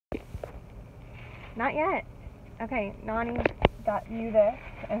Not yet. Okay, Nani got you this,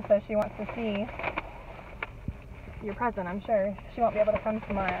 and so she wants to see your present, I'm sure. She won't be able to come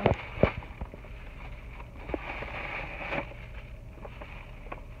tomorrow.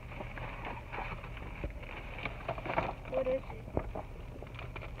 What is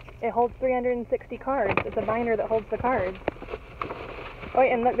it? It holds 360 cards. It's a binder that holds the cards. Oh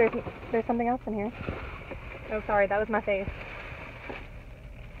wait, and look, there's something else in here. Oh, sorry, that was my face.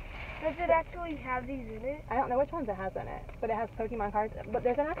 Does it actually have these in it? I don't know which ones it has in it, but it has Pokemon cards. But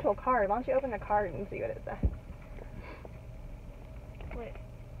there's an actual card. Why don't you open the card and see what it says? Wait.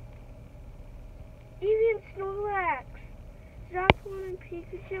 Eevee and Snorlax. Zapdos and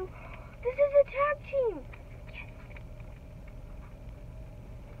Pikachu. This is a tag team.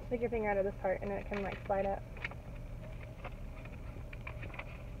 Take your finger out of this part and it can like slide up.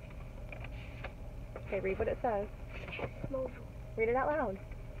 Okay, read what it says. Read it out loud.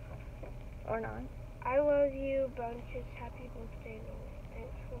 Or not. I love you, Bunches. Happy birthday, Noah.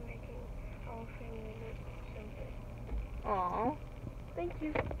 Thanks for making our family look so good. Aww. Thank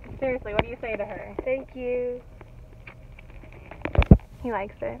you. Seriously, what do you say to her? Thank you. He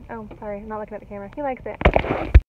likes it. Oh, sorry, I'm not looking at the camera. He likes it.